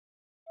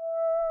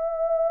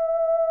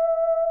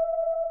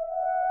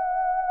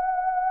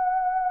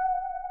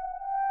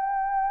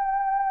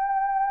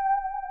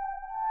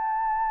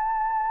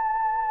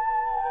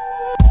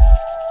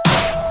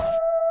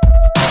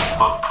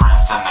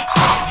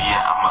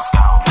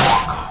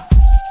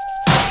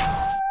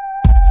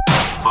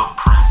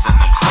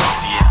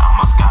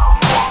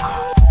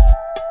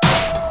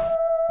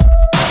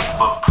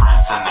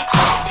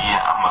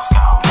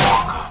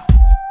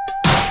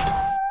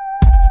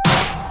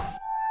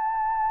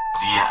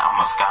yeah, I'm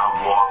a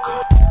Skywalker.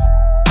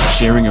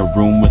 Sharing a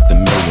room with the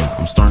mirror,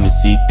 I'm starting to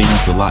see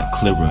things a lot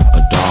clearer,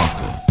 a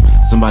darker.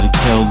 Somebody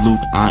tell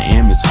Luke I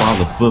am his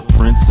father.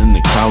 Footprints in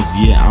the clouds,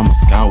 yeah, I'm a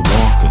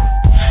Skywalker.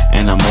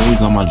 And I'm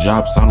always on my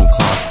job, so I don't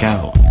clock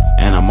out.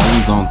 And I'm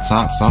always on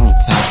top, so I don't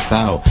tap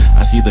out.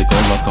 I see the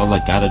goal like all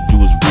I gotta do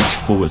is reach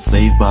for it.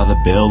 Saved by the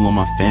bell, on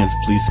my fans,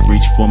 please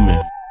screech for me.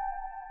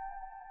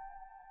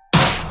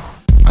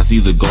 I see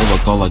the goal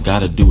like all I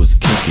gotta do is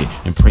kick it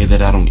and pray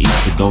that I don't eat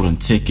the golden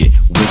ticket.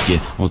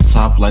 Wicked, on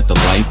top like the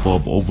light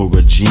bulb over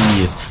a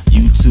genius.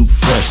 YouTube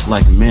fresh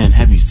like, man,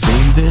 have you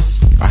seen this?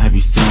 Or have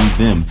you seen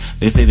them?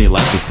 They say they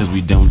like us cause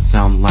we don't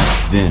sound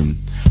like them.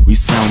 We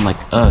sound like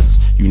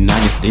us,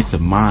 United States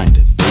of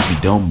mind. Baby,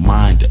 don't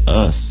mind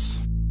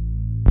us.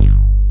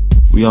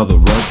 We are the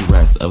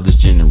rugrats of this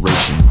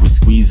generation. We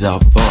squeeze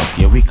out thoughts,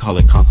 yeah, we call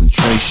it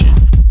concentration.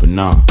 But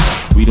nah,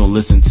 we don't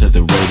listen to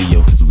the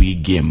radio cause we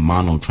get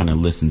mono trying to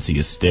listen to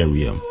your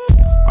stereo.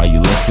 Are you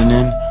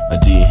listening? Or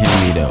do you hear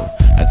me though?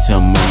 I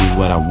tell money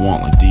what I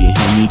want, like do you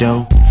hear me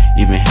though?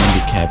 Even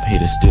handicapped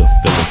haters still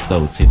feel us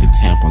though. Take the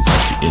tampons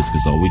out your ears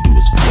cause all we do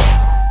is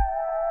flow.